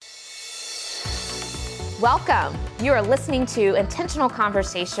Welcome. You are listening to Intentional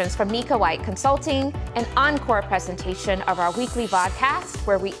Conversations from Mika White Consulting, an encore presentation of our weekly podcast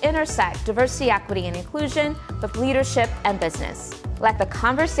where we intersect diversity, equity, and inclusion with leadership and business. Let the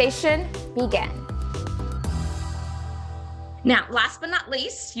conversation begin. Now, last but not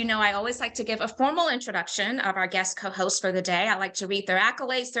least, I always like to give a formal introduction of our guest co-host for the day. I like to read their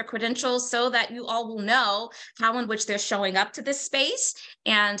accolades, their credentials, so that you all will know how in which they're showing up to this space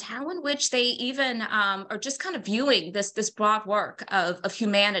and how in which they even are just kind of viewing this broad work of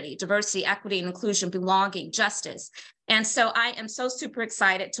humanity, diversity, equity, and inclusion, belonging, justice. And so I am so super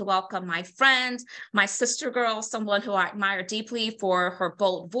excited to welcome my friend, my sister girl, someone who I admire deeply for her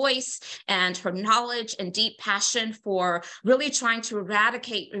bold voice and her knowledge and deep passion for really trying to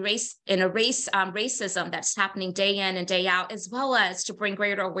eradicate racism that's happening day in and day out, as well as to bring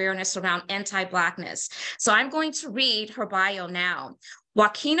greater awareness around anti-Blackness. So I'm going to read her bio now.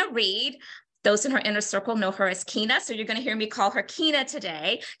 Joquina Reed. Those in her inner circle know her as Kina, so you're going to hear me call her Kina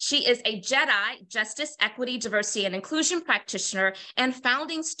today. She is a JEDI, Justice, Equity, Diversity, and Inclusion practitioner and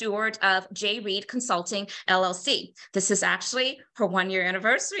founding steward of J. Reed Consulting, LLC. This is actually her one-year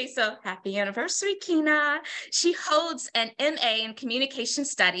anniversary, so happy anniversary, Kina. She holds an MA in Communication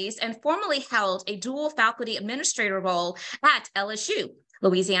Studies and formerly held a dual faculty administrator role at LSU.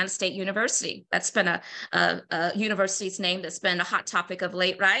 Louisiana State University. That's been a university's name that's been a hot topic of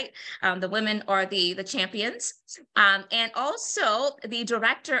late, right? The women are the champions. And also the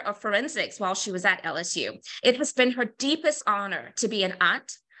director of forensics while she was at LSU. It has been her deepest honor to be an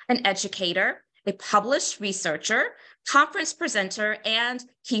aunt, an educator, a published researcher, conference presenter, and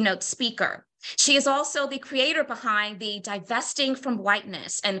keynote speaker. She is also the creator behind the Divesting from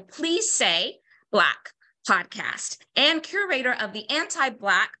Whiteness and Please Say Black podcast and curator of the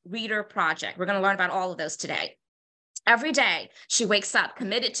Anti-Black Reader Project. We're going to learn about all of those today. Every day, she wakes up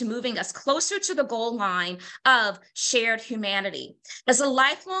committed to moving us closer to the goal line of shared humanity. As a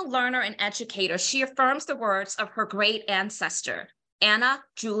lifelong learner and educator, she affirms the words of her great ancestor, Anna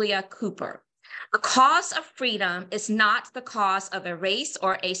Julia Cooper. The cause of freedom is not the cause of a race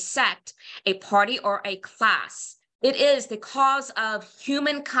or a sect, a party or a class. It is the cause of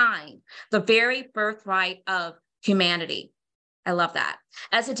humankind, the very birthright of humanity. I love that.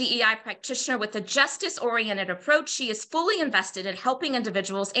 As a DEI practitioner with a justice-oriented approach, she is fully invested in helping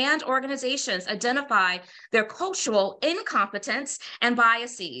individuals and organizations identify their cultural incompetence and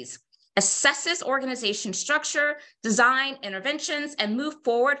biases, assesses organization structure, design interventions, and move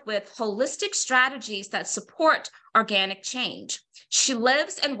forward with holistic strategies that support organic change. She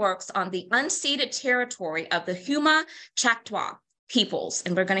lives and works on the unceded territory of the Huma Choctaw peoples,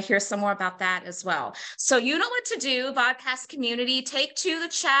 and we're going to hear some more about that as well. So you know what to do, podcast community. Take to the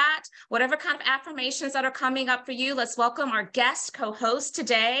chat, whatever kind of affirmations that are coming up for you. Let's welcome our guest co-host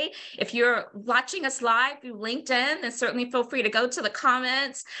today. If you're watching us live through LinkedIn, then certainly feel free to go to the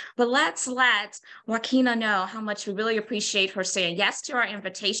comments. But let's let Joquina know how much we really appreciate her saying yes to our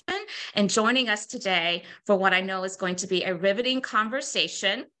invitation and joining us today for what I know is going to be a riveting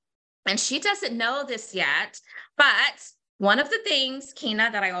conversation. And she doesn't know this yet, but one of the things, Kina,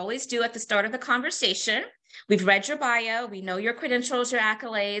 that I always do at the start of the conversation, we've read your bio, we know your credentials, your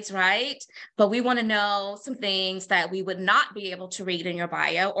accolades, right? But we want to know some things that we would not be able to read in your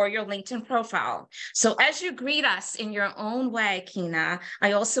bio or your LinkedIn profile. So as you greet us in your own way, Kina,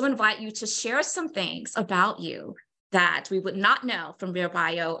 I also invite you to share some things about you that we would not know from your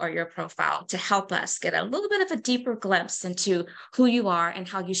bio or your profile to help us get a little bit of a deeper glimpse into who you are and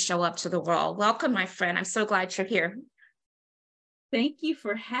how you show up to the world. Welcome, my friend. I'm so glad you're here. Thank you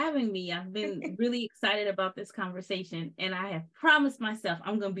for having me. I've been really excited about this conversation, and I have promised myself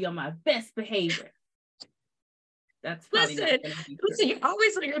I'm going to be on my best behavior. That's listen, you're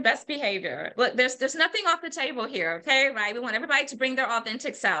always on your best behavior. Look, there's nothing off the table here, okay? Right? We want everybody to bring their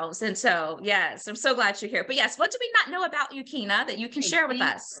authentic selves. And so, yes, I'm so glad you're here. But yes, what do we not know about you, Kina, that you can share with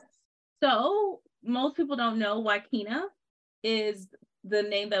us? So most people don't know why Kina is the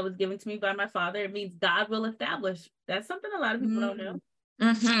name that was given to me by my father. It means God will establish. That's something a lot of people don't know.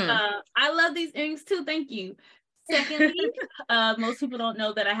 Mm-hmm. I love these earrings too. Thank you. Secondly, most people don't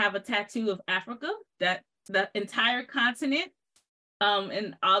know that I have a tattoo of Africa, that the entire continent,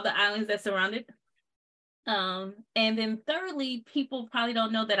 and all the islands that surround it. And then thirdly, people probably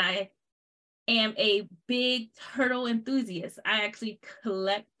don't know that I am a big turtle enthusiast. I actually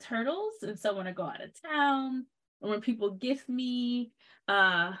collect turtles, and so when I go out of town, or when people gift me,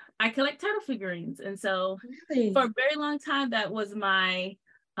 I collect turtle figurines. And so for a very long time, that was my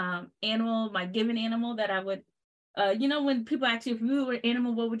animal, my given animal that I would, when people ask you if you were an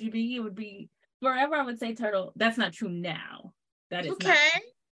animal, what would you be? It would be forever. I would say turtle. That's not true now. That is okay.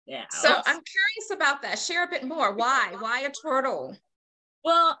 Yeah. So I'm curious about that. Share a bit more. Why a turtle?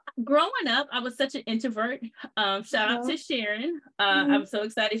 Well, growing up, I was such an introvert. Shout out Uh-huh. to Sharon. Mhm. I'm so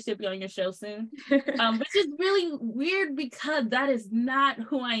excited she'll be on your show soon. Which is really weird because that is not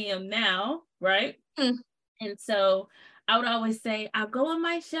who I am now, right? Mm. And so I would always say, I'll go on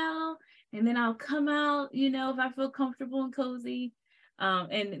my shell and then I'll come out, you know, if I feel comfortable and cozy.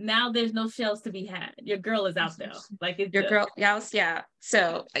 And now there's no shells to be had. Your girl is out there. Like it's Your just, girl, yes, yeah.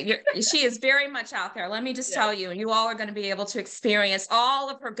 So she is very much out there. Let me just yeah. tell you, and you all are going to be able to experience all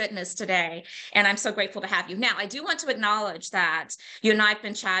of her goodness today. And I'm so grateful to have you. Now, I do want to acknowledge that you and I have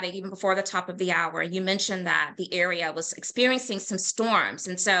been chatting even before the top of the hour. You mentioned that the area was experiencing some storms.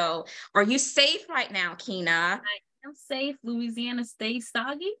 And so, are you safe right now, Kina? I am safe. Louisiana stays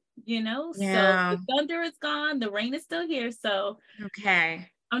soggy, you know, so Yeah. the thunder is gone, the rain is still here. So Okay.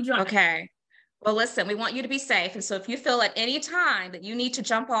 I'm dry. Okay. Well, listen, we want you to be safe. And so if you feel at any time that you need to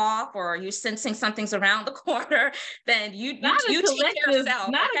jump off or you're sensing something's around the corner, then you take care of self,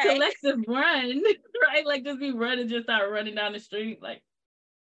 Not a okay? collective run, right? Like just be running, just start running down the street. Like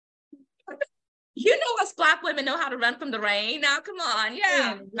You know us Black women know how to run from the rain. Now, come on.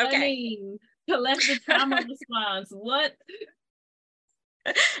 Yeah. Okay. running, collective trauma response. What?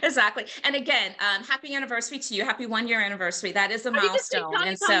 Exactly. And again, happy anniversary to you. Happy 1 year anniversary. That is a Or you just say milestone. Tony,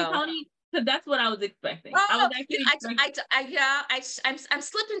 And Tony, so Tony, because that's what I was expecting. I was oh, actually expecting. yeah, I'm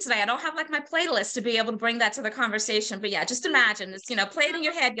slipping today. I don't have like my playlist to be able to bring that to the conversation. But yeah, just imagine it's, play it in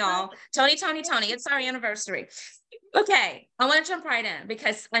your head, y'all. Tony, Tony, Tony, it's our anniversary. Okay, I want to jump right in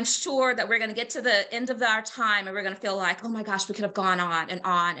because I'm sure that we're going to get to the end of our time and we're going to feel like, oh my gosh, we could have gone on and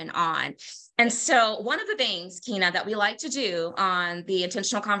on and on. And so one of the things, Kina, that we like to do on the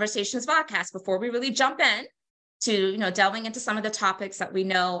Intentional Conversations podcast before we really jump in to delving into some of the topics that we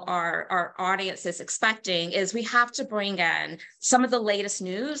know our audience is expecting is we have to bring in some of the latest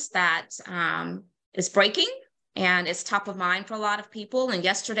news that is breaking and is top of mind for a lot of people. And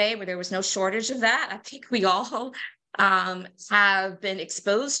yesterday, where there was no shortage of that, I think we all have been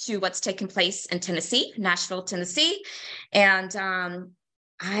exposed to what's taken place in Tennessee, Nashville, Tennessee, and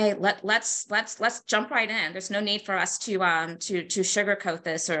let's jump right in. There's no need for us to sugarcoat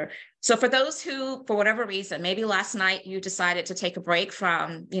this. Or so for those who, for whatever reason, maybe last night you decided to take a break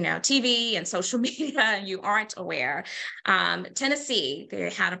from TV and social media and you aren't aware. Tennessee, they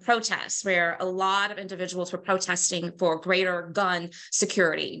had a protest where a lot of individuals were protesting for greater gun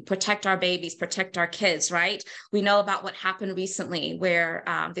security, protect our babies, protect our kids. Right? We know about what happened recently, where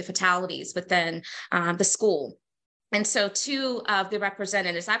the fatalities within the school. And so two of the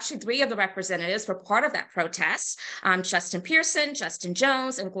representatives, actually three of the representatives, were part of that protest. Justin Pearson, Justin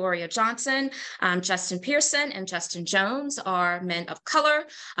Jones, and Gloria Johnson. Justin Pearson and Justin Jones are men of color,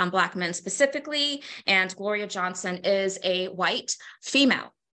 Black men specifically, and Gloria Johnson is a white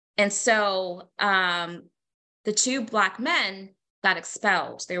female. And so the two Black men got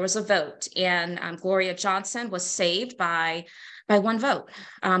expelled. There was a vote, and Gloria Johnson was saved by one vote,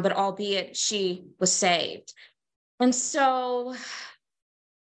 but albeit she was saved. And so,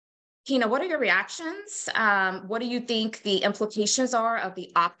 what are your reactions? What do you think the implications are of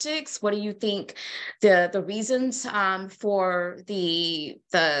the optics? What do you think the reasons for the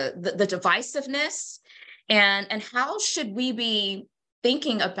divisiveness? And how should we be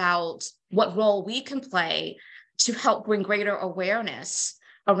thinking about what role we can play to help bring greater awareness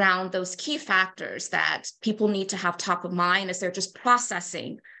around those key factors that people need to have top of mind as they're just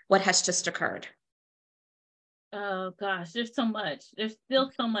processing what has just occurred? Oh gosh, there's so much. There's still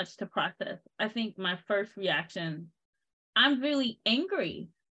so much to process. I think my first reaction, I'm really angry.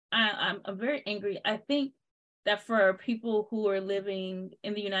 I'm very angry. I think that for people who are living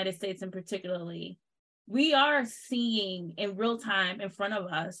in the United States in particularly, we are seeing in real time in front of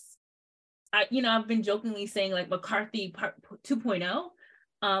us. I've been jokingly saying like McCarthy part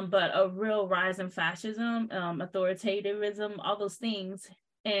 2.0, but a real rise in fascism, authoritarianism, all those things.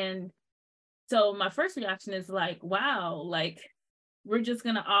 And so my first reaction is like, wow, like we're just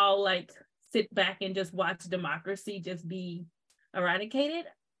gonna all like sit back and just watch democracy just be eradicated.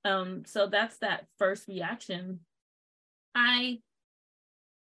 So that's that first reaction. I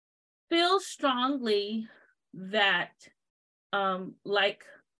feel strongly that like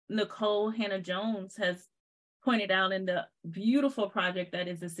Nicole Hannah-Jones has pointed out in the beautiful project that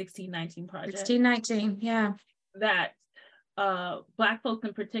is the 1619 Project. 1619, yeah. That Black folks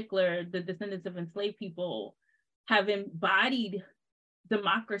in particular, the descendants of enslaved people, have embodied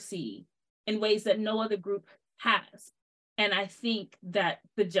democracy in ways that no other group has. And I think that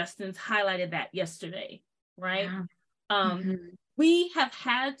the Justins highlighted that yesterday, right? Yeah. We have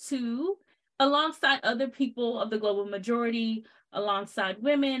had to alongside other people of the global majority, alongside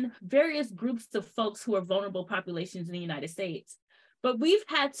women, various groups of folks who are vulnerable populations in the United States. But we've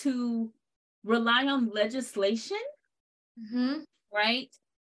had to rely on legislation, right,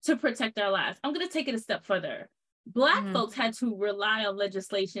 to protect our lives. I'm going to take it a step further. Black folks had to rely on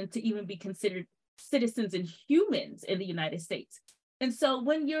legislation to even be considered citizens and humans in the United States. And so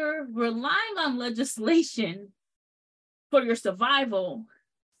when you're relying on legislation for your survival,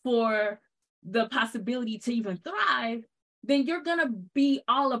 for the possibility to even thrive, then you're going to be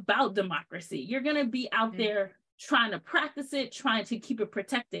all about democracy. You're going to be out there trying to practice it, trying to keep it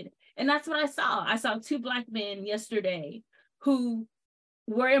protected. And that's what I saw. I saw two Black men yesterday who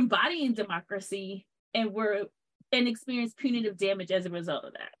were embodying democracy and experienced punitive damage as a result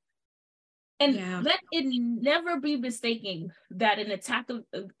of that. And let it never be mistaken that an attack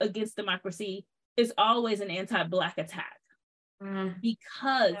against democracy is always an anti-Black attack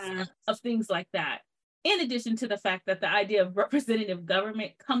because of things like that. In addition to the fact that the idea of representative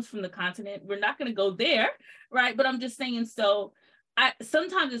government comes from the continent. We're not going to go there, right? But I'm just saying, so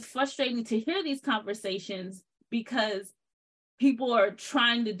sometimes it's frustrating to hear these conversations because people are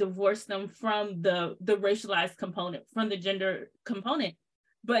trying to divorce them from the racialized component, from the gender component.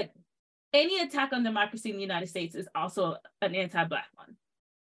 But any attack on democracy in the United States is also an anti-Black one.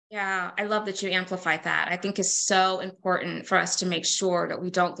 Yeah, I love that you amplified that. I think it's so important for us to make sure that we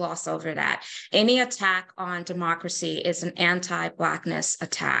don't gloss over that. Any attack on democracy is an anti-Blackness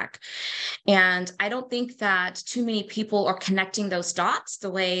attack. And I don't think that too many people are connecting those dots the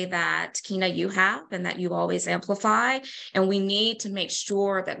way that, Kina, you have and that you always amplify. And we need to make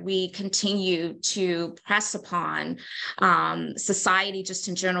sure that we continue to press upon society just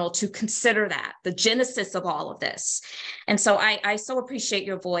in general to consider that, the genesis of all of this. And so I so appreciate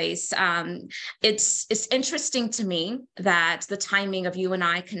your voice. It's interesting to me that the timing of you and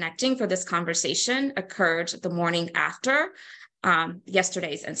I connecting for this conversation occurred the morning after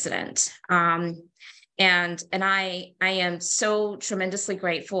yesterday's incident. And I am so tremendously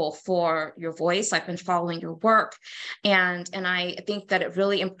grateful for your voice. I've been following your work, and I think that it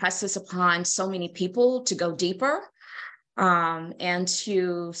really impresses upon so many people to go deeper and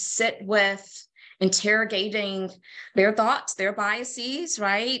to sit with interrogating their thoughts, their biases,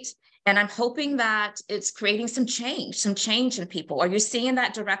 right? And I'm hoping that it's creating some change in people. Are you seeing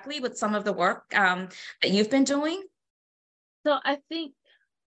that directly with some of the work that you've been doing? So I think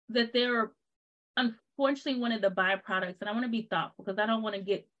that there are, unfortunately, one of the byproducts, and I want to be thoughtful because I don't want to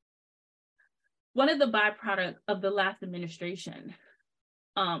get, one of the byproducts of the last administration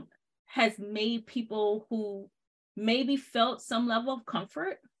has made people who maybe felt some level of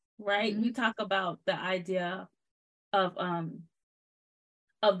comfort, right? We talk about the idea of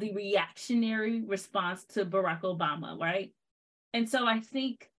the reactionary response to Barack Obama, right? And so I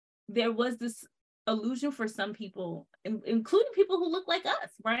think there was this illusion for some people, including people who look like us,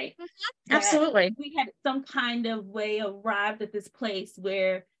 right? Absolutely. We had some kind of way arrived at this place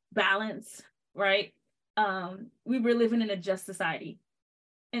where balance, right? We were living in a just society.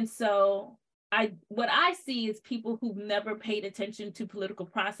 And so what I see is people who've never paid attention to political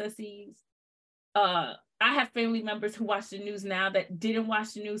processes. I have family members who watch the news now that didn't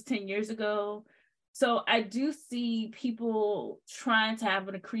watch the news 10 years ago. So I do see people trying to have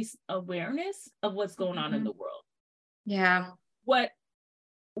an increased awareness of what's going on in the world. Yeah. What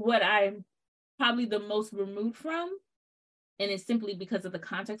I'm probably the most removed from, and it's simply because of the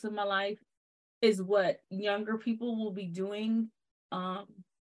context of my life, is what younger people will be doing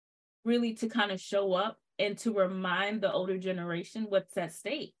really to kind of show up and to remind the older generation what's at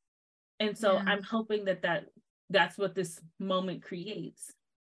stake. And so I'm hoping that's what this moment creates,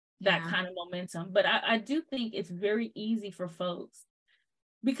 that kind of momentum. But I do think it's very easy for folks,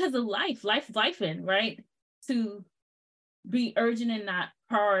 because of lifing, right, to be urgent and not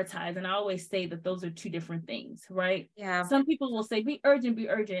prioritize. And I always say that those are two different things, right? Yeah. Some people will say, be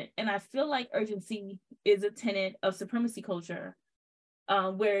urgent. And I feel like urgency is a tenet of supremacy culture,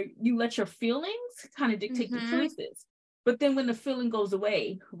 where you let your feelings kind of dictate the choices. But then when the feeling goes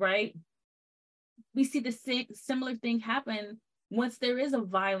away, right, we see the same similar thing happen once there is a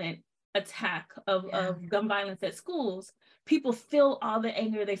violent attack of gun violence at schools. People feel all the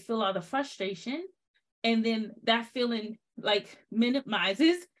anger, they feel all the frustration, and then that feeling like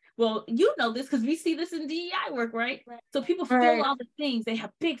minimizes. Well, you know this because we see this in DEI work, right? So people feel all the things, they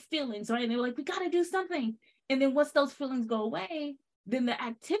have big feelings, right? And they're like, we got to do something. And then once those feelings go away, then the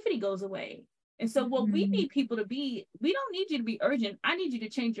activity goes away. And so what we need people to be, we don't need you to be urgent. I need you to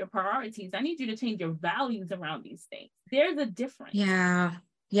change your priorities. I need you to change your values around these things. There's a difference. Yeah.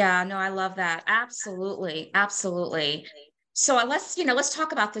 Yeah. No, I love that. Absolutely. Absolutely. So let's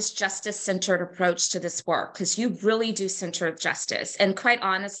talk about this justice-centered approach to this work, because you really do center justice. And quite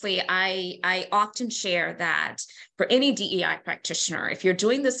honestly, I often share that for any DEI practitioner, if you're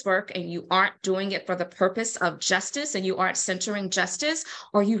doing this work and you aren't doing it for the purpose of justice and you aren't centering justice,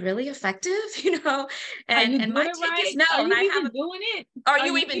 are you really effective? Are you And doing my it take is right? no. Are And you I have even a, doing it? are Are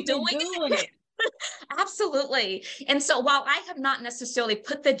you you even even doing doing it? Absolutely. And so while I have not necessarily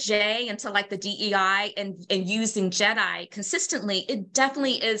put the J into like the DEI and using Jedi consistently, it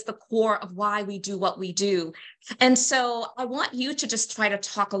definitely is the core of why we do what we do. And so I want you to just try to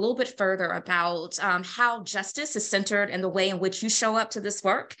talk a little bit further about how justice is centered in the way in which you show up to this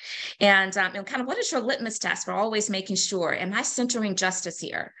work, and kind of what is your litmus test for always making sure, am I centering justice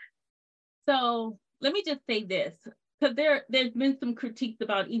here? So let me just say this, because there's been some critiques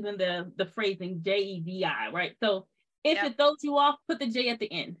about even the phrasing JEDI, right? So if it throws you off, put the J at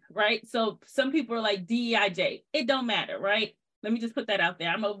the end, right? So some people are like DEIJ. It don't matter, right? Let me just put that out there.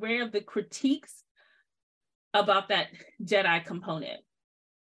 I'm aware of the critiques about that Jedi component.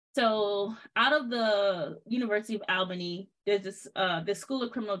 So out of the University of Albany, there's this School of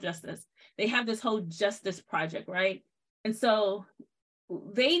Criminal Justice. They have this whole justice project, right? And so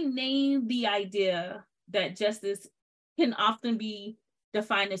they name the idea that justice can often be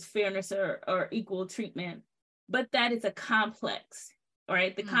defined as fairness or equal treatment, but that is a complex,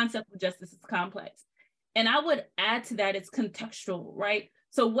 right? The concept of justice is complex. And I would add to that, it's contextual, right?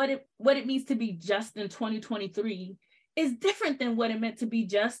 So what it means to be just in 2023 is different than what it meant to be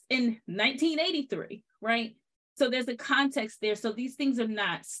just in 1983, right? So there's a context there. So these things are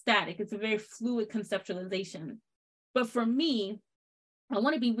not static. It's a very fluid conceptualization. But for me, I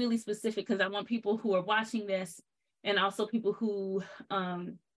want to be really specific because I want people who are watching this and also people who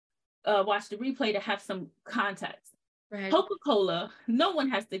watch the replay to have some context. Right. Coca-Cola, no one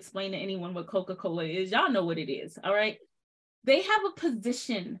has to explain to anyone what Coca-Cola is. Y'all know what it is, all right? They have a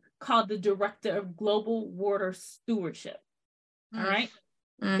position called the Director of Global Water Stewardship, all right?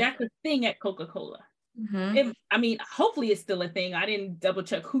 That's a thing at Coca-Cola. I mean, hopefully it's still a thing. I didn't double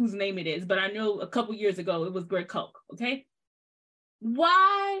check whose name it is, but I know a couple years ago it was Greg Koch, okay?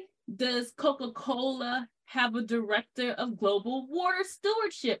 Why does Coca-Cola have a Director of Global Water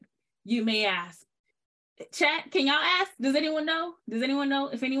Stewardship, you may ask? Chat, can y'all ask? Does anyone know? Does anyone know?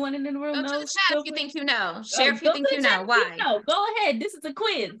 If anyone in the room knows, go to the chat if you think you know. Share if you go think to you the know. chat. Why? You know. Go ahead. This is a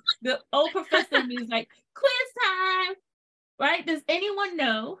quiz. The old professor in me is like, quiz time, right? Does anyone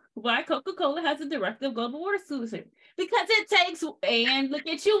know why Coca-Cola has a Director of Global Water Stewardship? Because it takes, and look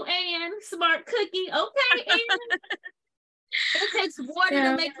at you, Ann, smart cookie. Okay, Ann. It takes water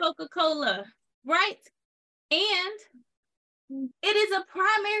to make Coca-Cola, right? And it is a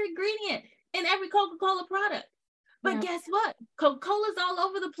primary ingredient in every Coca-Cola product. But guess what? Coca-Cola's all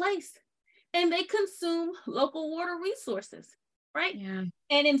over the place and they consume local water resources, right? Yeah.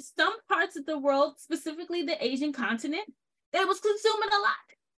 And in some parts of the world, specifically the Asian continent, they was consuming a lot.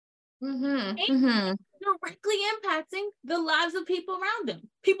 And directly impacting the lives of people around them,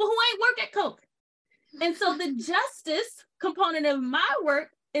 people who ain't work at Coke. And so the justice component of my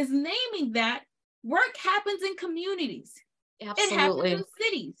work is naming that work happens in communities. Absolutely. It happens in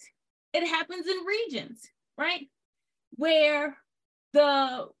cities. It happens in regions, right? Where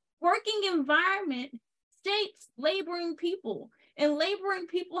the working environment shapes laboring people, and laboring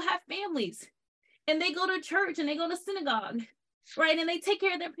people have families, and they go to church and they go to synagogue, right? And they take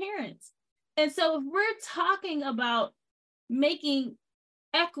care of their parents. And so if we're talking about making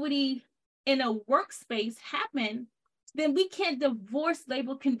equity in a workspace happen, then we can't divorce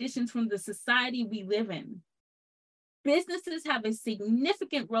labor conditions from the society we live in. Businesses have a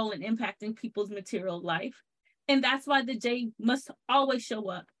significant role in impacting people's material life. And that's why the J must always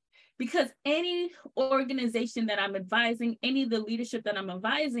show up. Because any organization that I'm advising, any of the leadership that I'm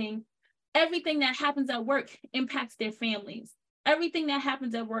advising, everything that happens at work impacts their families. Everything that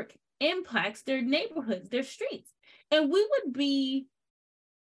happens at work impacts their neighborhoods, their streets. And we would be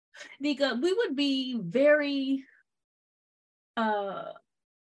very,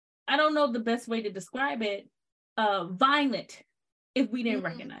 I don't know the best way to describe it, violent if we didn't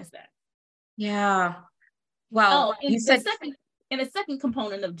recognize that. Yeah. Well, and the second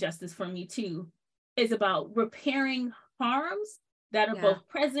component of justice for me too is about repairing harms that are both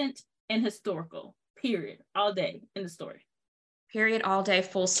present and historical, period, all day in the story. Period, all day,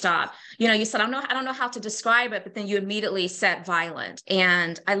 full stop. You said, I don't know how to describe it, but then you immediately said violent.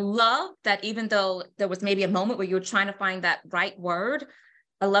 And I love that even though there was maybe a moment where you were trying to find that right word,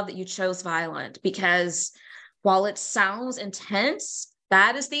 I love that you chose violent, because while it sounds intense,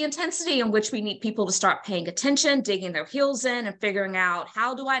 That is the intensity in which we need people to start paying attention, digging their heels in, and figuring out,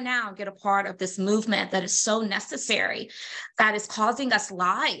 how do I now get a part of this movement that is so necessary, that is causing us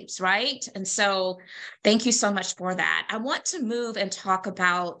lives, right? And so thank you so much for that. I want to move and talk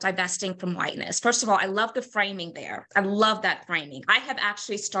about divesting from whiteness. First of all, I love the framing there. I love that framing. I have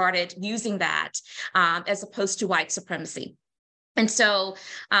actually started using that as opposed to white supremacy. And so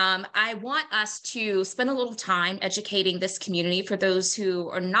I want us to spend a little time educating this community for those who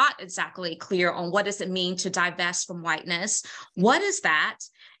are not exactly clear on what does it mean to divest from whiteness. What is that?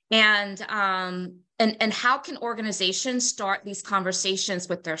 And how can organizations start these conversations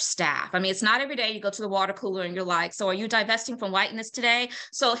with their staff? I mean, it's not every day you go to the water cooler and you're like, so are you divesting from whiteness today?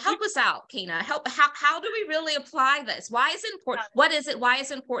 So help us out, Kina. How do we really apply this? Why is it important? What is it? Why is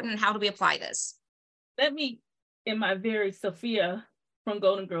it important? And how do we apply this? Let me, in my very Sophia from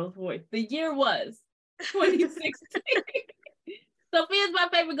Golden Girls voice, the year was 2016. Sophia's my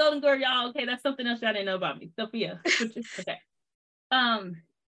favorite Golden Girl, y'all. Okay, that's something else y'all didn't know about me. Sophia. Okay.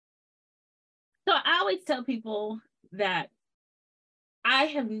 So I always tell people that I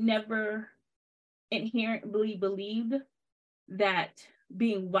have never inherently believed that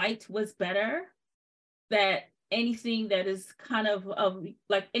being white was better, that anything that is kind of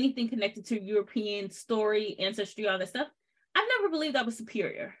like anything connected to European story, ancestry, all that stuff, I've never believed I was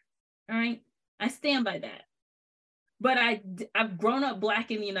superior. All right. I stand by that. But I've grown up Black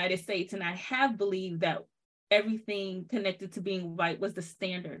in the United States, and I have believed that everything connected to being white was the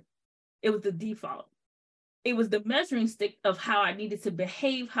standard. It was the default. It was the measuring stick of how I needed to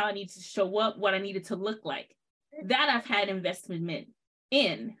behave, how I needed to show up, what I needed to look like. That I've had investment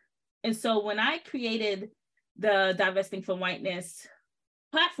in. And so when I created the Divesting from Whiteness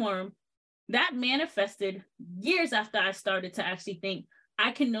platform, that manifested years after I started to actually think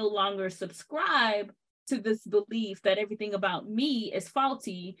I can no longer subscribe to this belief that everything about me is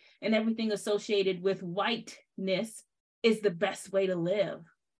faulty and everything associated with whiteness is the best way to live,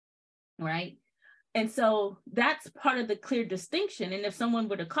 right? And so that's part of the clear distinction. And if someone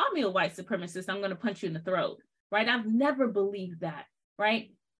were to call me a white supremacist, I'm going to punch you in the throat, right? I've never believed that,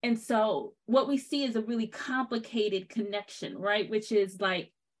 right? And so what we see is a really complicated connection, right? Which is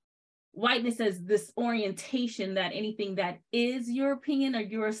like whiteness as this orientation that anything that is European or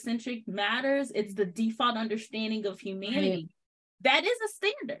Eurocentric matters. It's the default understanding of humanity. Right. That is a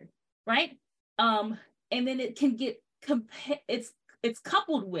standard, right? And then it can get, it's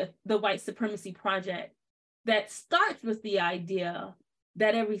coupled with the white supremacy project that starts with the idea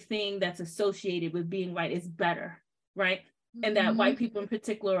that everything that's associated with being white is better, right? And that white people in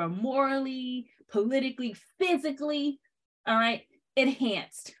particular are morally, politically, physically, all right,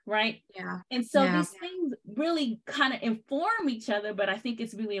 enhanced, right? Yeah. And so these things really kind of inform each other, but I think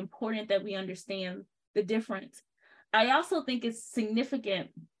it's really important that we understand the difference. I also think it's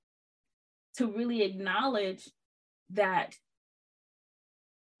significant to really acknowledge that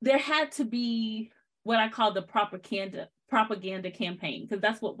there had to be what I call the propaganda campaign, because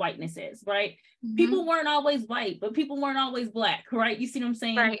that's what whiteness is, right? People weren't always white, but people weren't always Black, right? You see what I'm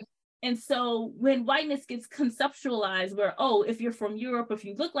saying? Right. And so when whiteness gets conceptualized where, oh, if you're from Europe, if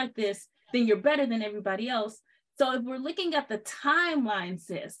you look like this, then you're better than everybody else. So if we're looking at the timeline,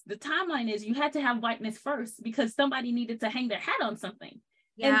 sis, the timeline is you had to have whiteness first because somebody needed to hang their hat on something.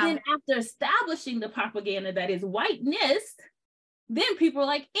 Yeah. And then after establishing the propaganda that is whiteness, then people are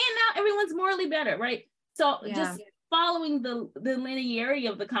like, and now everyone's morally better, right? So just following the linearity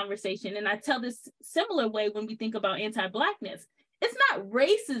of the conversation. And I tell this similar way when we think about anti-Blackness. It's not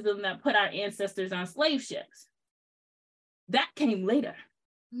racism that put our ancestors on slave ships. That came later,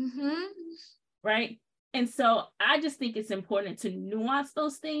 right? And so I just think it's important to nuance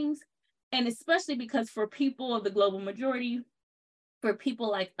those things. And especially because for people of the global majority, for people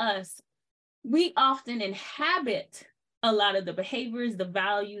like us, we often inhabit a lot of the behaviors, the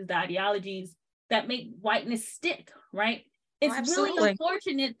values, the ideologies that make whiteness stick, right? It's really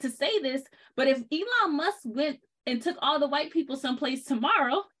unfortunate to say this, but if Elon Musk went and took all the white people someplace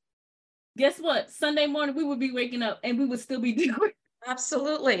tomorrow, guess what? Sunday morning, we would be waking up and we would still be doing.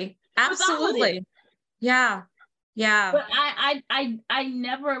 Absolutely. Absolutely. Yeah. Yeah. But I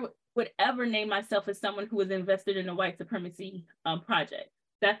never would ever name myself as someone who was invested in a white supremacy project.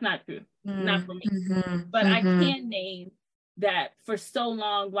 That's not true. Not for me. But I can name that for so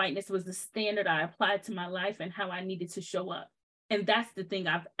long, whiteness was the standard I applied to my life and how I needed to show up. And that's the thing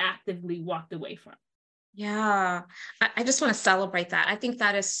I've actively walked away from. Yeah, I just want to celebrate that. I think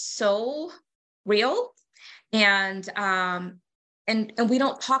that is so real. And we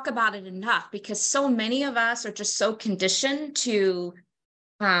don't talk about it enough because so many of us are just so conditioned to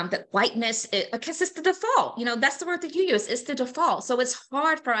that whiteness, because it's the default, that's the word that you use, it's the default. So it's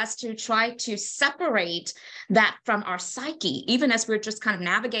hard for us to try to separate that from our psyche, even as we're just kind of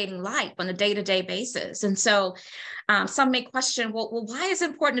navigating life on a day-to-day basis. And so some may question, well, why is it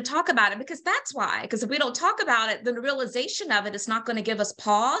important to talk about it? Because that's why, because if we don't talk about it, then the realization of it is not going to give us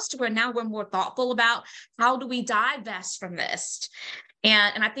pause to where now we're more thoughtful about how do we divest from this.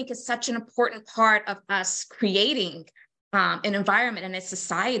 And I think it's such an important part of us creating an environment and a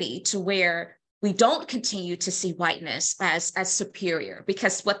society to where we don't continue to see whiteness as superior,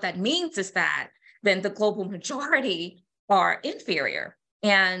 because what that means is that then the global majority are inferior.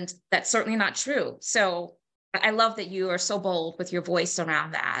 And that's certainly not true. So I love that you are so bold with your voice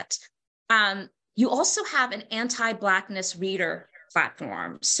around that. You also have an anti-Blackness reader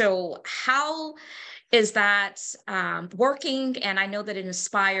platform. So how is that working? And I know that it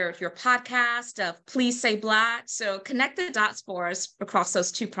inspired your podcast of Please Say Black. So connect the dots for us across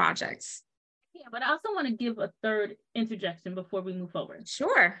those two projects. Yeah, but I also want to give a third interjection before we move forward.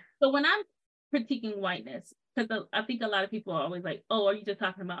 Sure. So when I'm critiquing whiteness, because I think a lot of people are always like, oh, are you just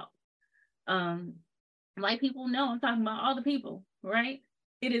talking about white people? No, I'm talking about all the people, right?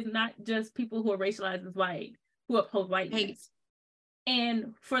 It is not just people who are racialized as white, who uphold whiteness. Right.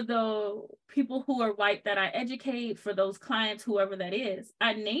 And for the people who are white that I educate, for those clients, whoever that is,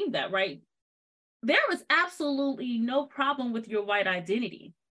 I named that, right? There was absolutely no problem with your white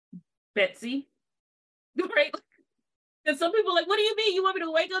identity, Betsy, right? And some people are like, what do you mean? You want me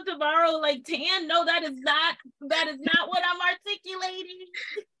to wake up tomorrow like tan? No, that is not what I'm articulating.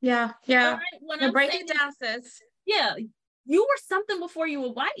 Yeah, yeah. Right? Break it down, sis. Yeah, you were something before you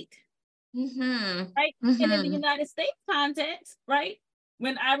were white. Mm-hmm. Right? Mm-hmm. And in the United States context, right?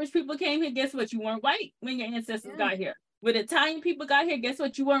 When Irish people came here, guess what? You weren't white when your ancestors got here. When Italian people got here, guess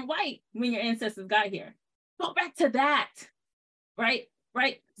what? You weren't white when your ancestors got here. Go back to that, right?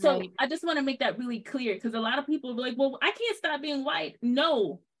 Right? So right. I just want to make that really clear, because a lot of people are like, well, I can't stop being white.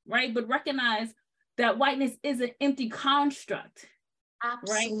 No, right? But recognize that whiteness is an empty construct.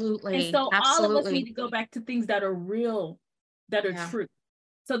 Absolutely. Right? And so all of us need to go back to things that are real, that are true.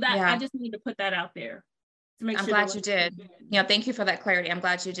 So that I just need to put that out there. I'm glad you did. Thank you for that clarity. I'm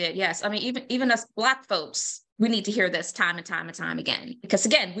glad you did. Yes. I mean, even us Black folks, we need to hear this time and time and time again, because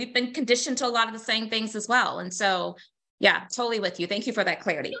again, we've been conditioned to a lot of the same things as well. And so, yeah, totally with you. Thank you for that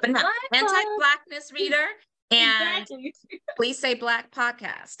clarity. But anti-Blackness reader and Please Say Black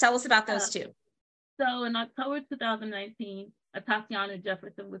podcast. Tell us about those two. So in October 2019, Tatiana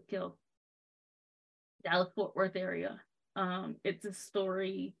Jefferson was killed. Dallas-Fort Worth area. It's a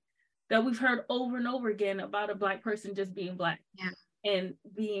story that we've heard over and over again about a Black person just being Black and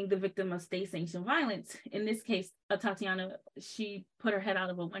being the victim of state-sanctioned violence. In this case, Tatiana, she put her head out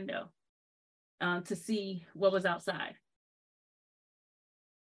of a window to see what was outside.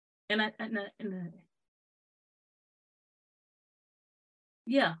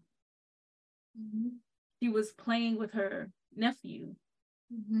 She was playing with her nephew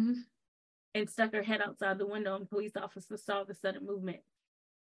and stuck her head outside the window, and police officers saw the sudden movement.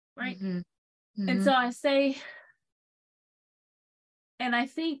 Right. And so I say, and I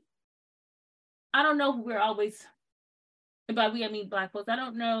think, I don't know, we're always, by we, I mean Black folks, I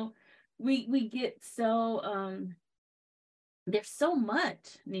don't know, we get so, there's so much,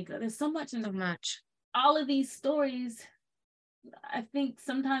 Nika, there's so much. So much. All of these stories, I think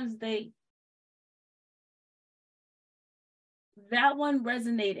sometimes that one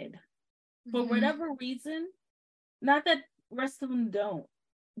resonated for whatever reason, not that rest of them don't.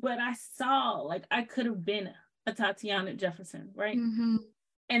 But I saw, like, I could have been a Tatiana Jefferson, right?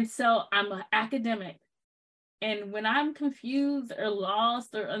 And so I'm an academic. And when I'm confused or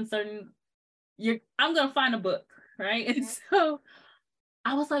lost or uncertain, I'm going to find a book, right? And so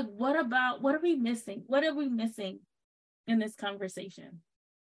I was like, what are we missing? What are we missing in this conversation?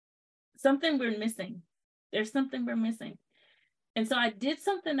 Something we're missing. There's something we're missing. And so I did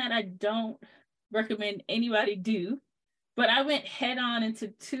something that I don't recommend anybody do. But I went head on into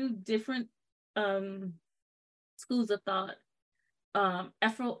two different schools of thought,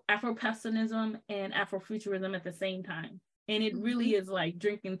 Afro-pessimism and Afrofuturism at the same time. And it really is like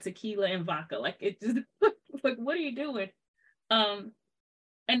drinking tequila and vodka. Like, it just, like, what are you doing? And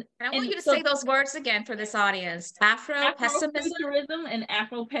I want you to say those words again for this audience. Afro-pessimism? Afrofuturism and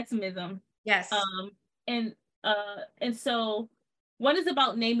Afro-pessimism. Yes. And so one is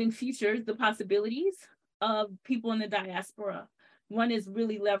about naming futures, the possibilities of people in the diaspora. One is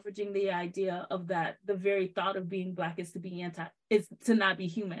really leveraging the idea of that the very thought of being Black is to not be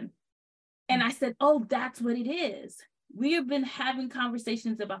human. And I said, oh, that's what it is. We have been having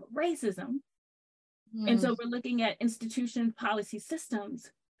conversations about racism, And so we're looking at institutions, policy, systems,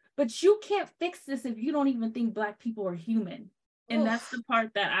 but you can't fix this if you don't even think Black people are human. And that's the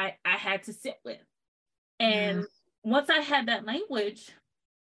part that I had to sit with. And once I had that language,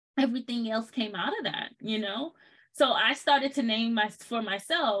 everything else came out of that, you know? So I started to name for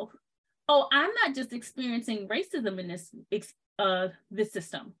myself, oh, I'm not just experiencing racism in this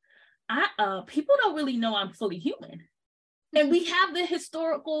system. People don't really know I'm fully human. And we have the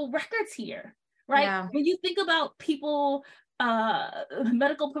historical records here, right? Yeah. When you think about people,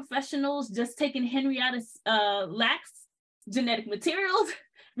 medical professionals just taking Henrietta Lacks genetic materials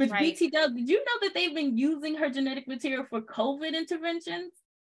with BTW, did you know that they've been using her genetic material for COVID interventions?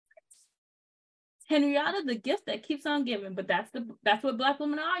 Henrietta, the gift that keeps on giving, but that's what Black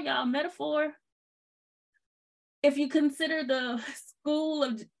women are, y'all, metaphor. If you consider the school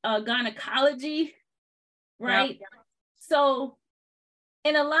of gynecology, right? Yep. So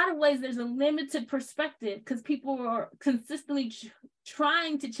in a lot of ways, there's a limited perspective because people are consistently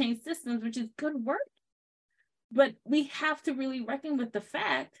trying to change systems, which is good work. But we have to really reckon with the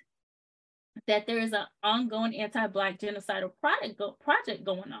fact that there is an ongoing anti-Black genocidal project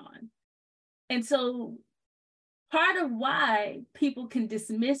going on. And so part of why people can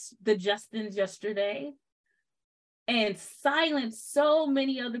dismiss the Justins yesterday and silence so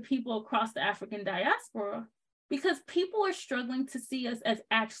many other people across the African diaspora, because people are struggling to see us as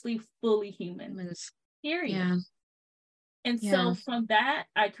actually fully human, period. Yeah. And so from that,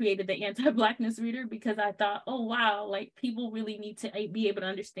 I created the Anti-Blackness Reader because I thought, oh, wow, like people really need to be able to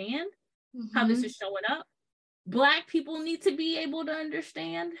understand how this is showing up. Black people need to be able to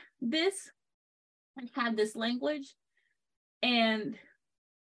understand this and have this language. And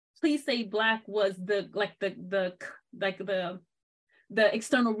Please Say Black was the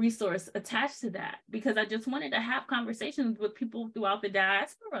external resource attached to that, because I just wanted to have conversations with people throughout the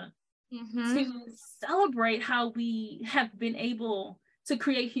diaspora to celebrate how we have been able to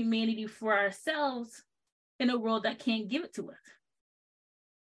create humanity for ourselves in a world that can't give it to us.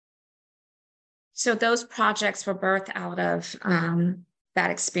 So those projects were birthed out of that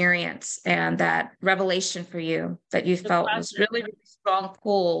experience and that revelation for you that you felt was really, really strong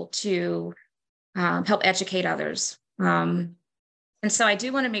pull to help educate others. And so I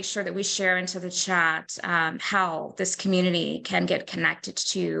do want to make sure that we share into the chat how this community can get connected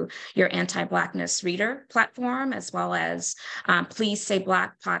to your Anti-Blackness Reader platform, as well as Please Say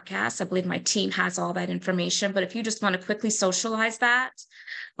Black podcast. I believe my team has all that information, but if you just want to quickly socialize that,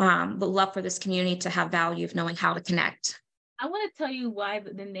 would love for this community to have value of knowing how to connect. I want to tell you why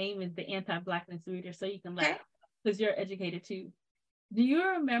the name is the Anti-Blackness Reader, so you can laugh, because you're educated too. Do you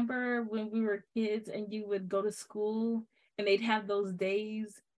remember when we were kids and you would go to school and they'd have those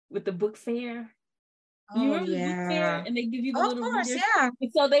days with the book fair? You remember the book fair? And they give you the little readers?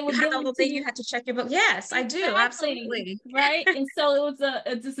 And so they would give the thing you had to check your book. Yes, I do. Absolutely. Right. And so it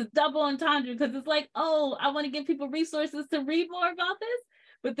was just a double entendre, because it's like, oh, I want to give people resources to read more about this.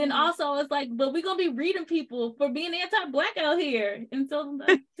 But then also it's like, but we're going to be reading people for being anti-Black out here. And so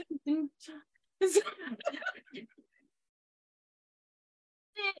like, and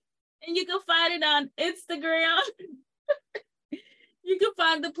you can find it on Instagram. You can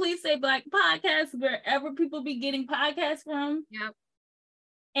find the Please Say Black podcast wherever people be getting podcasts from. Yep.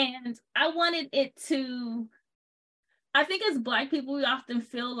 And I wanted it to, I think as Black people, we often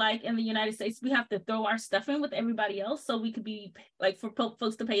feel like in the United States, we have to throw our stuff in with everybody else so we could be like, for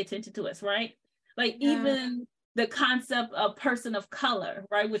folks to pay attention to us, right? Like even the concept of person of color,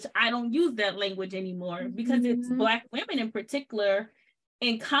 right? Which I don't use that language anymore because it's Black women in particular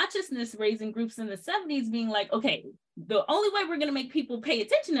in consciousness raising groups in the 70s being like, okay, the only way we're going to make people pay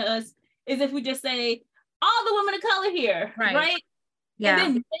attention to us is if we just say all the women of color here, right? Yeah.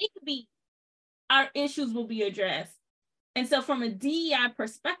 And then maybe our issues will be addressed. And so from a DEI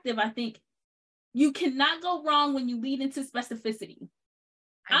perspective, I think you cannot go wrong when you lead into specificity.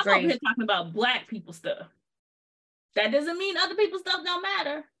 I'm over here talking about Black people stuff. That doesn't mean other people's stuff don't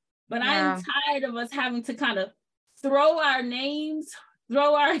matter, but I'm tired of us having to kind of throw our names,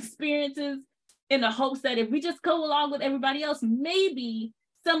 throw our experiences in the hopes that if we just go along with everybody else, maybe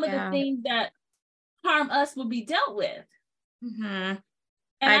some of the things that harm us will be dealt with. And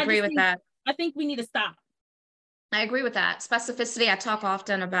I agree with that. I think we need to stop. I agree with that. Specificity, I talk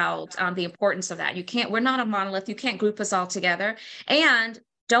often about the importance of that. We're not a monolith. You can't group us all together. And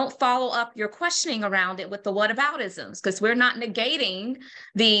don't follow up your questioning around it with the whataboutisms, because we're not negating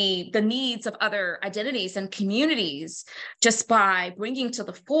the needs of other identities and communities just by bringing to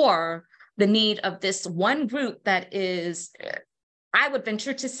the fore the need of this one group that is I would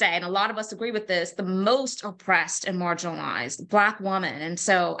venture to say, and a lot of us agree with this, the most oppressed and marginalized Black woman. And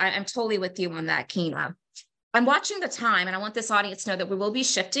so I'm totally with you on that, Kina. I'm watching the time, and I want this audience to know that we will be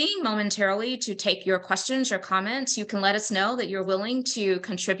shifting momentarily to take your questions, your comments. You can let us know that you're willing to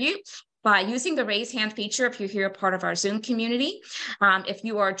contribute by using the raise hand feature if you're here part of our Zoom community. If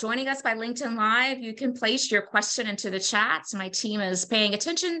you are joining us by LinkedIn Live, you can place your question into the chat. So my team is paying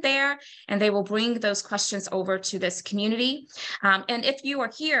attention there, and they will bring those questions over to this community. And if you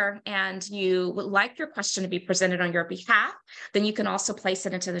are here and you would like your question to be presented on your behalf, then you can also place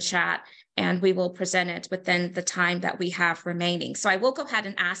it into the chat, and we will present it within the time that we have remaining. So I will go ahead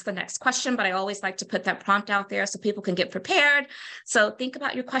and ask the next question, but I always like to put that prompt out there so people can get prepared. So think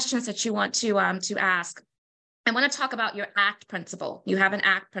about your questions that you want to ask. I want to talk about your ACT principle. You have an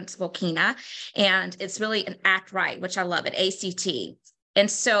ACT principle, Kina, and it's really an act right, which I love it, ACT. And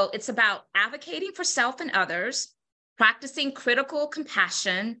so it's about advocating for self and others, practicing critical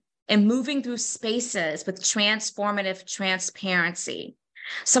compassion, and moving through spaces with transformative transparency.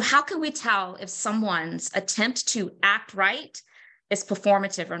 So how can we tell if someone's attempt to act right is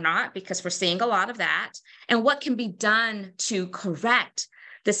performative or not? Because we're seeing a lot of that. And what can be done to correct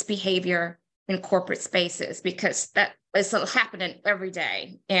this behavior in corporate spaces? Because that is happening every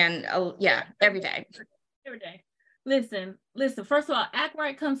day. And every day. Every day. Listen. First of all, act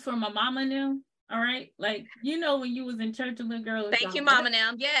right comes from my mama now. All right. Like, when you was in church, a little girl. Thank you, Mama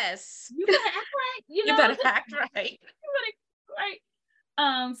Nam. Yes. You better act right. You better act right. Right.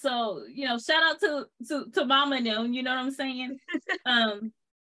 So, shout out to Mama now, you know what I'm saying? I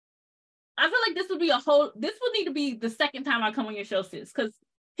feel like this would need to be the second time I come on your show, sis, because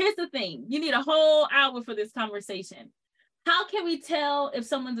here's the thing. You need a whole hour for this conversation. How can we tell if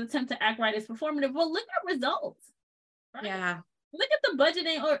someone's attempt to act right is performative? Well, look at results. Right? Yeah. Look at the budget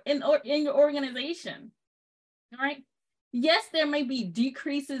in your organization. All right. Yes, there may be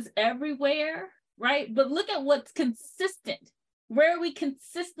decreases everywhere, right? But look at what's consistent. Where are we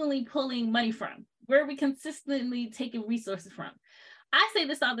consistently pulling money from? Where are we consistently taking resources from? I say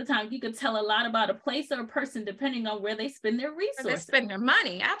this all the time. You could tell a lot about a place or a person depending on where they spend their resources. Where they spend their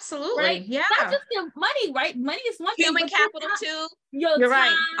money. Absolutely. Right? Yeah. Not just their money, right? Money is one Human thing. capital too. You're time,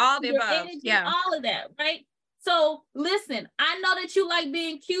 right. All the your above. Energy, yeah. All of that, right? So listen, I know that you like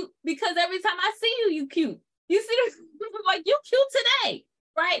being cute because every time I see you, you cute. You see this, like you cute today,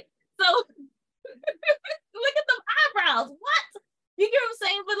 right? So look at them eyebrows. What? You get what I'm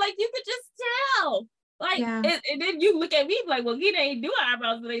saying? But like you could just tell. Like, and then you look at me like, well, he ain't do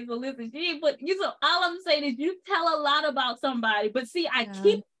eyebrows today, so listen, she ain't. But all I'm saying is you tell a lot about somebody. But see, I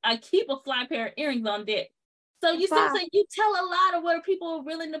keep a fly pair of earrings on deck. So you still say you tell a lot of where people are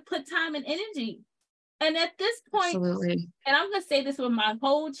willing to put time and energy. And at this point, absolutely. And I'm gonna say this with my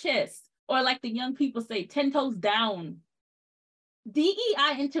whole chest, or like the young people say, 10 toes down.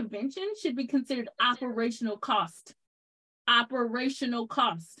 DEI intervention should be considered operational cost. Operational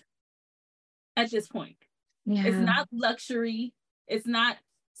cost at this point. Yeah. It's not luxury. It's not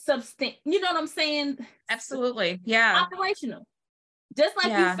substance. You know what I'm saying? Absolutely. Yeah. Operational. Just like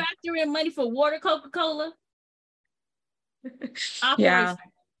you factor in money for water, Coca-Cola. Yeah.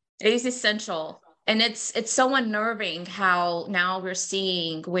 It is essential. And it's so unnerving how now we're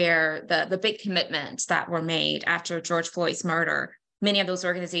seeing where the big commitments that were made after George Floyd's murder, many of those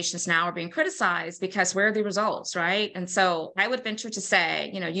organizations now are being criticized because where are the results, right? And so I would venture to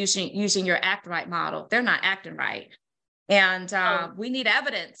say, using your act right model, they're not acting right. And we need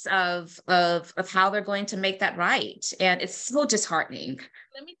evidence of how they're going to make that right. And it's so disheartening.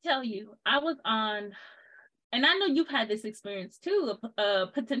 Let me tell you, I was on, and I know you've had this experience too, a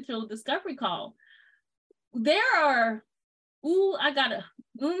potential discovery call. There are, how do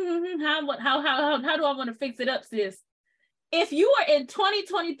I want to fix it up, sis? If you are in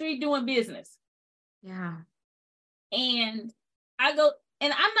 2023 doing business, and I go,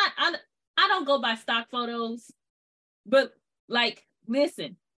 and I don't go by stock photos, but like,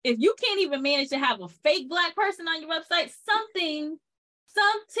 listen, if you can't even manage to have a fake Black person on your website, something,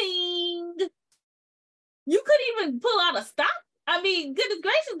 you could even pull out a stock. I mean, goodness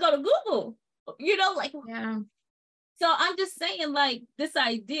gracious, go to Google. So I'm just saying, like, this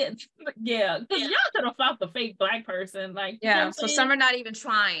idea, because y'all could have found the fake Black person, like, so some are not even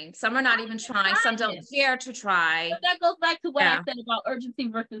trying. Some are not even trying. Some don't care to try. But that goes back to what I said about urgency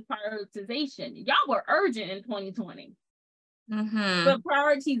versus prioritization. Y'all were urgent in 2020, but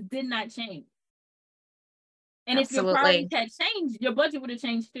priorities did not change. And if your priorities had changed, your budget would have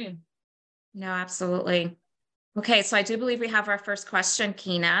changed too. No, absolutely. Okay, so I do believe we have our first question,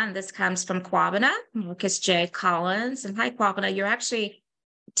 Kina, and this comes from Kwabena, Marcus J. Collins. And hi, Kwabena, you're actually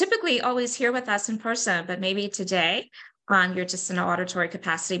typically always here with us in person, but maybe today You're just in an auditory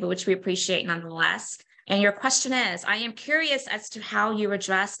capacity, but which we appreciate nonetheless. And your question is, I am curious as to how you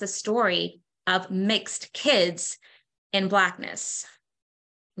address the story of mixed kids in Blackness.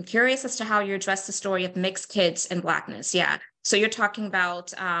 I'm curious as to how you address the story of mixed kids in Blackness. Yeah. So you're talking about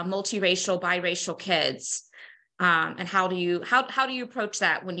multiracial, biracial kids. And how do you approach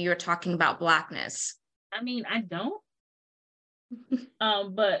that when you're talking about Blackness? I mean, I don't.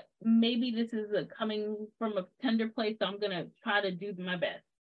 But maybe this is coming from a tender place, so I'm gonna try to do my best.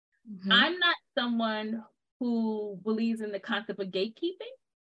 Mm-hmm. I'm not someone who believes in the concept of gatekeeping.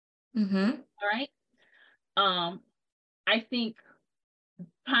 Mm-hmm. All right. I think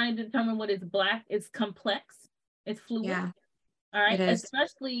trying to determine what is Black is complex. It's fluid. Yeah. All right.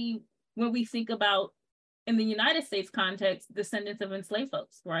 Especially when we think about, in the United States context, descendants of enslaved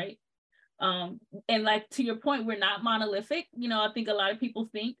folks, right? And like, to your point, we're not monolithic. You know, I think a lot of people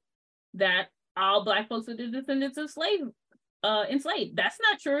think that all Black folks are the descendants of enslaved. That's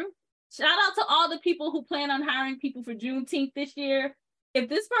not true. Shout out to all the people who plan on hiring people for Juneteenth this year. If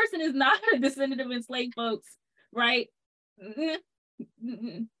this person is not a descendant of enslaved folks, right? Okay.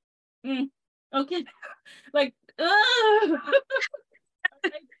 Like, okay.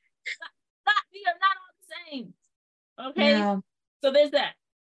 We are not all the same. Okay. Yeah. So there's that.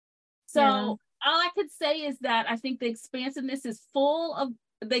 So all I could say is that I think the expansiveness of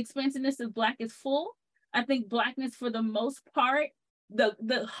Black is full. I think Blackness, for the most part,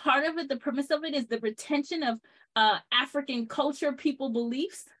 the heart of it, the premise of it, is the retention of African culture, people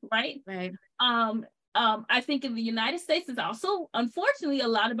beliefs, right? Right. I think in the United States, it's also, unfortunately, a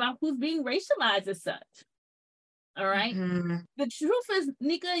lot about who's being racialized as such. All right. Mm-hmm. The truth is,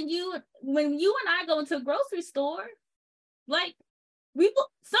 Nika and you, when you and I go into a grocery store, like,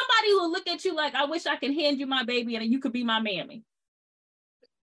 somebody will look at you like, I wish I could hand you my baby and you could be my mammy.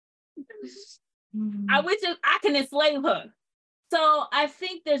 Mm-hmm. I wish I can enslave her. So I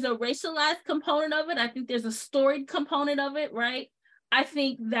think there's a racialized component of it. I think there's a storied component of it, right? I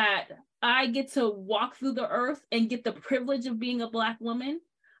think that I get to walk through the earth and get the privilege of being a Black woman.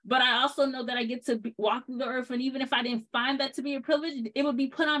 But I also know that I get to walk through the earth, and even if I didn't find that to be a privilege, it would be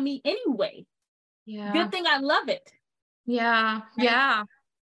put on me anyway. Yeah. Good thing I love it. Yeah. Right? Yeah.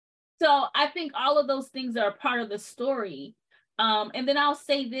 So I think all of those things are a part of the story. And then I'll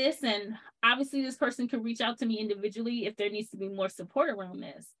say this, and obviously this person can reach out to me individually if there needs to be more support around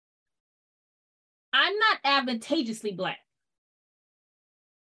this. I'm not advantageously Black.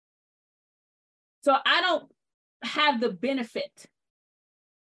 So I don't have the benefit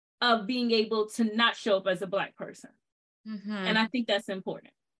of being able to not show up as a Black person. Mm-hmm. And I think that's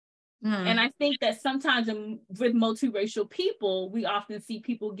important. Mm. And I think that sometimes with multiracial people, we often see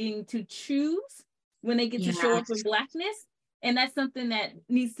people getting to choose when they get to show up in Blackness. And that's something that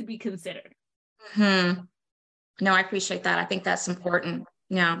needs to be considered. Mm-hmm. No, I appreciate that. I think that's important.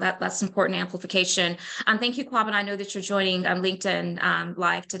 Yeah, that's important amplification. Thank you, Kwab. And I know that you're joining LinkedIn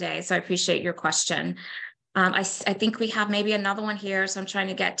Live today, so I appreciate your question. I think we have maybe another one here, so I'm trying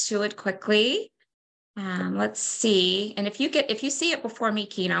to get to it quickly. Let's see. And if you see it before me,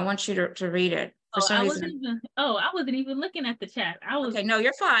 Keen, I want you to read it. I wasn't even looking at the chat. Okay, no,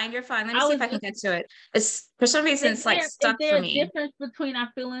 you're fine. You're fine. Let me see if I can get to it. It's for some reason it's like stuck for me. Is there a difference between our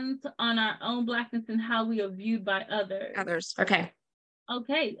feelings on our own Blackness and how we are viewed by others? Okay.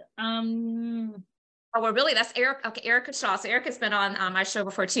 Okay. Oh, well, really, that's Eric. Okay, Erica Shaw. So Erica's been on my show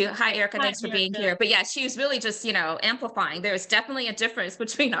before too. Hi, Erica. Thanks for being here. But yeah, she was really just, amplifying. There's definitely a difference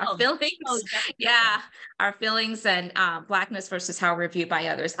between our feelings. Our feelings and Blackness versus how we're viewed by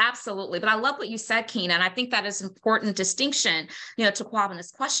others. Absolutely. But I love what you said, Keena. And I think that is an important distinction, to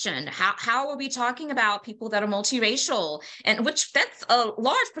Kwabina's question. How are we talking about people that are multiracial? And which that's a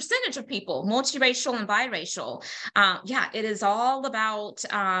large percentage of people, multiracial and biracial. It is all about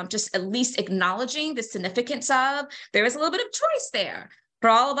just at least acknowledging the significance of, there is a little bit of choice there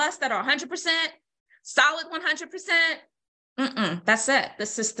for all of us that are 100% solid, 100%. That's it.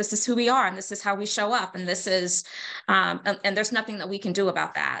 This is who we are, and this is how we show up, and this is and there's nothing that we can do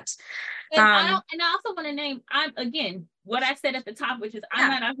about that. And I also want to name, what I said at the top, which is I'm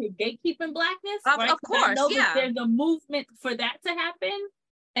not out here gatekeeping Blackness, right? Of course, I know that there's a movement for that to happen,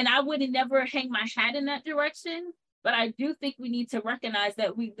 and I would never hang my hat in that direction. But I do think we need to recognize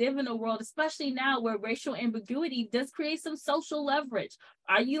that we live in a world, especially now, where racial ambiguity does create some social leverage.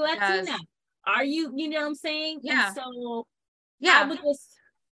 Are you Latina? Are you, you know what I'm saying? Yeah. And so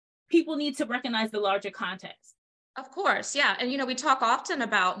people need to recognize the larger context. Of course, yeah. And we talk often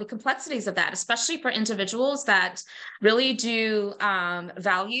about the complexities of that, especially for individuals that really do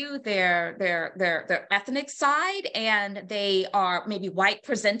value their ethnic side, and they are maybe white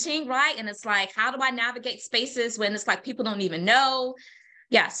presenting, right? And it's like, how do I navigate spaces when it's like people don't even know?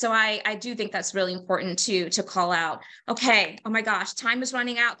 Yeah, so I do think that's really important to call out. Okay, oh my gosh, time is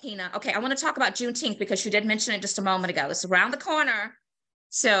running out, Kina. Okay, I want to talk about Juneteenth because you did mention it just a moment ago. It's around the corner.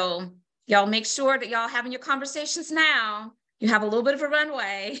 So y'all make sure that y'all having your conversations now. You have a little bit of a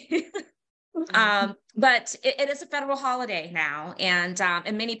runway. But it is a federal holiday now, and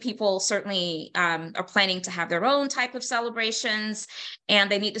many people certainly are planning to have their own type of celebrations, and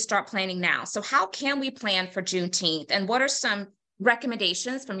they need to start planning now. So how can we plan for Juneteenth, and what are some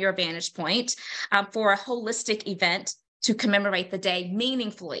recommendations from your vantage point for a holistic event to commemorate the day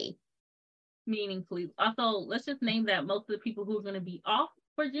meaningfully? Also, let's just name that most of the people who are going to be off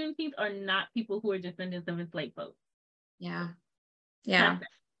for Juneteenth are not people who are descendants of enslaved folks. Yeah. Yeah.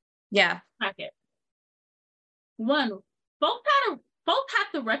 Yeah. Packet. One, folks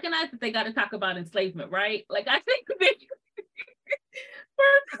have to recognize that they got to talk about enslavement, right? Like, I think that,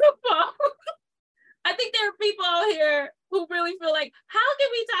 first of all, I think there are people out here who really feel like, how can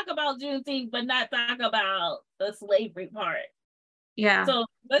we talk about Juneteenth but not talk about the slavery part? Yeah. So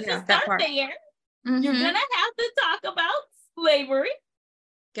let's just start there. Mm-hmm. You're gonna have to talk about slavery.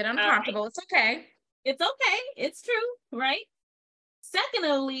 Get uncomfortable. Right. It's okay. It's okay. It's true, right?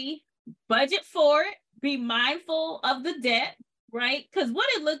 Secondly, budget for it. Be mindful of the debt, right? Because what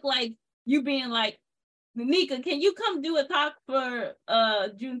it looked like you being like, Nika, can you come do a talk for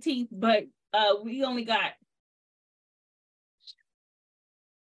Juneteenth, but we only got.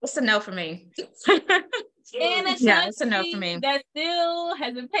 It's a no for me. In a it's a no for me. That still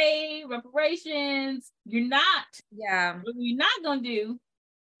hasn't paid reparations. You're not gonna do,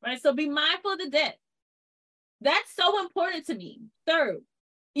 right? So be mindful of the debt. That's so important to me. Third,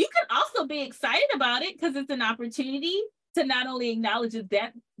 you can also be excited about it because it's an opportunity to not only acknowledge the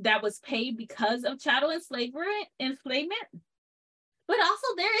debt that was paid because of chattel enslavement, but also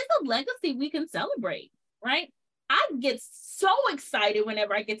there is a legacy we can celebrate, right? I get so excited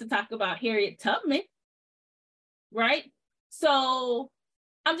whenever I get to talk about Harriet Tubman, right? So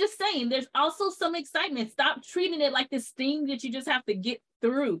I'm just saying, there's also some excitement. Stop treating it like this thing that you just have to get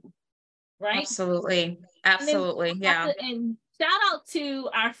through, right? Absolutely. Yeah. And shout out to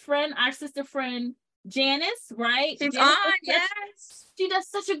our sister friend, Janice, right? She's Janice on, yes. She does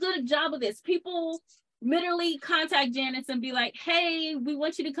such a good job of this. People literally contact Janice and be like, hey, we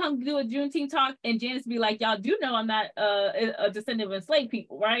want you to come do a Juneteenth talk. And Janice be like, y'all do know I'm not a descendant of enslaved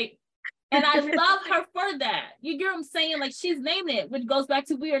people, right? And I love her for that. You get what I'm saying? Like, she's naming it, which goes back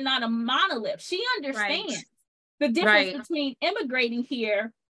to we are not a monolith. She understands the difference between immigrating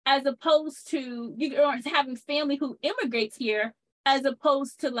here as opposed to having family who immigrates here, as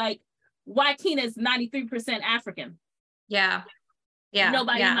opposed to like Joquina is 93% African. Yeah. Yeah.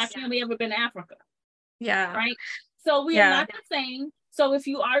 Nobody in my family ever been to Africa. Yeah. Right. So we are not the same. So if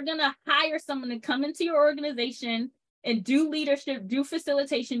you are gonna hire someone to come into your organization and do leadership, do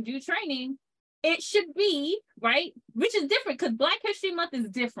facilitation, do training, it should be right, which is different because Black History Month is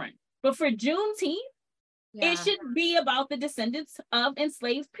different. But for Juneteenth, it should be about the descendants of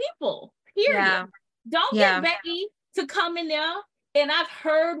enslaved people. Period. Yeah. Don't get Becky to come in there. And I've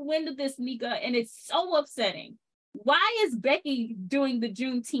heard wind of this, Nika, and it's so upsetting. Why is Becky doing the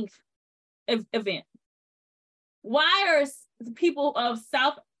Juneteenth event? Why are people of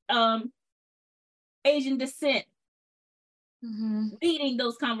South Asian descent leading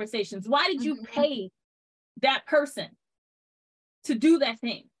those conversations? Why did you pay that person to do that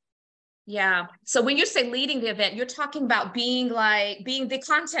thing? Yeah. So when you say leading the event, you're talking about being the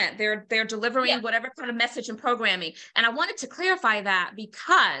content. They're delivering whatever kind of message and programming. And I wanted to clarify that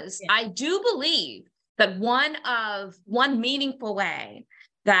because I do believe that one meaningful way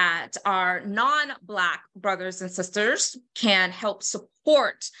that our non-Black brothers and sisters can help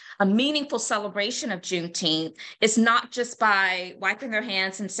support a meaningful celebration of Juneteenth is not just by wiping their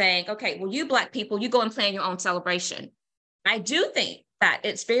hands and saying, okay, well, you Black people, you go and plan your own celebration. I do think that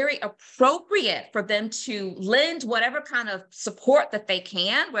it's very appropriate for them to lend whatever kind of support that they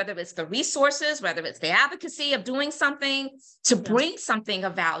can, whether it's the resources, whether it's the advocacy of doing something to bring something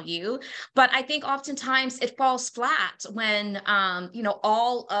of value. But I think oftentimes it falls flat when,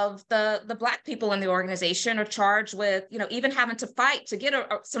 all of the Black people in the organization are charged with, even having to fight to get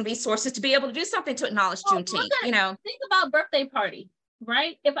some resources to be able to do something to acknowledge Juneteenth. Think about birthday party,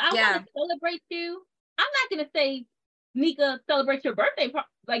 right? If I want to celebrate you, I'm not going to say, Nika, celebrate your birthday party,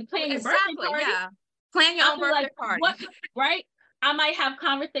 like plan your birthday party. Yeah. Plan your own birthday party. Right? I might have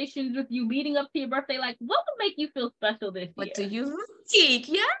conversations with you leading up to your birthday, like what would make you feel special this year? What do you like?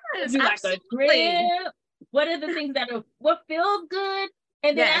 Yes, would you like a trip? What are the things what feels good?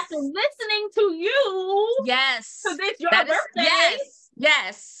 And then after listening to you, because it's your birthday,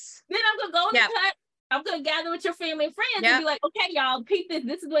 yes. Then I'm gonna go in the cut. I'm gonna gather with your family and friends and be like, okay, y'all, peep this.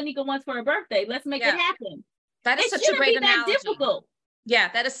 This is what Nika wants for her birthday. Let's make it happen. That is such a great analogy. That difficult. Yeah,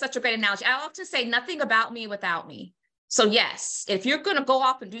 that is such a great analogy. I often say nothing about me without me. So yes, if you're going to go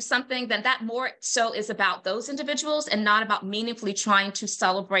off and do something, then that more so is about those individuals and not about meaningfully trying to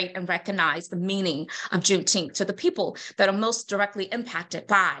celebrate and recognize the meaning of Juneteenth to the people that are most directly impacted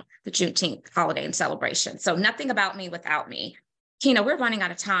by the Juneteenth holiday and celebration. So nothing about me without me. Kina, we're running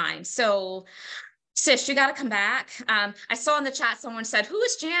out of time. So sis, you got to come back. I saw in the chat, someone said, who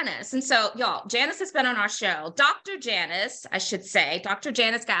is Janice? And so y'all, Janice has been on our show, Dr. Janice, I should say, Dr.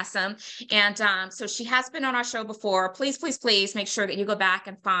 Janice Gassam. And so she has been on our show before. Please, please, please make sure that you go back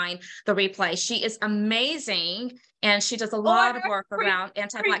and find the replay. She is amazing. And she does a lot of work around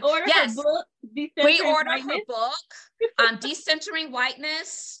anti-Black. Yes, pre-order her book, Decentering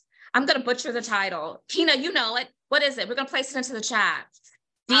Whiteness. I'm going to butcher the title. Kina, you know it. What is it? We're going to place it into the chat.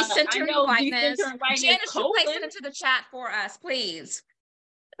 Decentering Whiteness. Janice, you place it into the chat for us, please.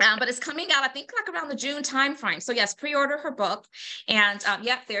 But it's coming out, I think, like around the June timeframe. So yes, pre-order her book. And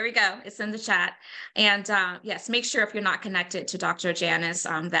yep, there we go. It's in the chat. And yes, make sure if you're not connected to Dr. Janice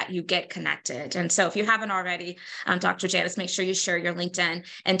that you get connected. And so if you haven't already, Dr. Janice, make sure you share your LinkedIn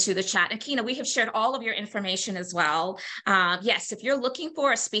into the chat. And Kina, we have shared all of your information as well. Yes, if you're looking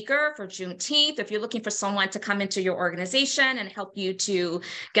for a speaker for Juneteenth, if you're looking for someone to come into your organization and help you to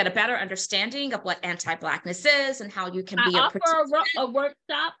get a better understanding of what anti-Blackness is and how you can be a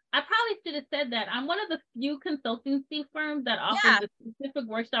workshop. I probably should have said that. I'm one of the few consultancy firms that offers a specific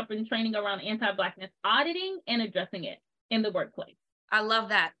workshop and training around anti-Blackness auditing and addressing it in the workplace. I love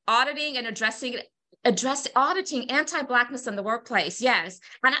that. Auditing and auditing anti-Blackness in the workplace. Yes.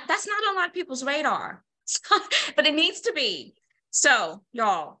 And that's not on a lot of people's radar, but it needs to be. So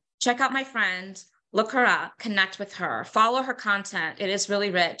y'all, check out my friend, look her up, connect with her, follow her content. It is really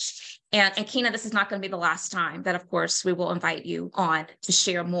rich. And Kina, this is not going to be the last time that, of course, we will invite you on to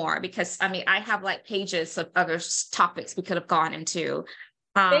share more, because I mean, I have like pages of other topics we could have gone into.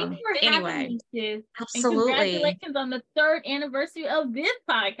 Thank you for having me, sis. Absolutely. And congratulations on the 3rd anniversary of this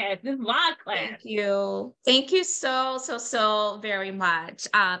podcast, this live class. Thank you. Thank you so very much.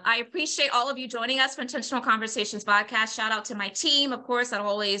 I appreciate all of you joining us for Intentional Conversations podcast. Shout out to my team, of course, that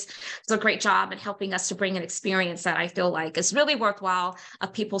always does a great job in helping us to bring an experience that I feel like is really worthwhile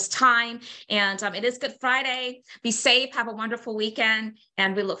of people's time. And it is Good Friday. Be safe. Have a wonderful weekend.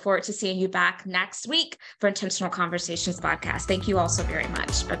 And we look forward to seeing you back next week for Intentional Conversations podcast. Thank you all so very much.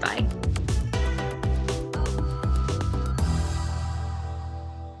 Bye-bye.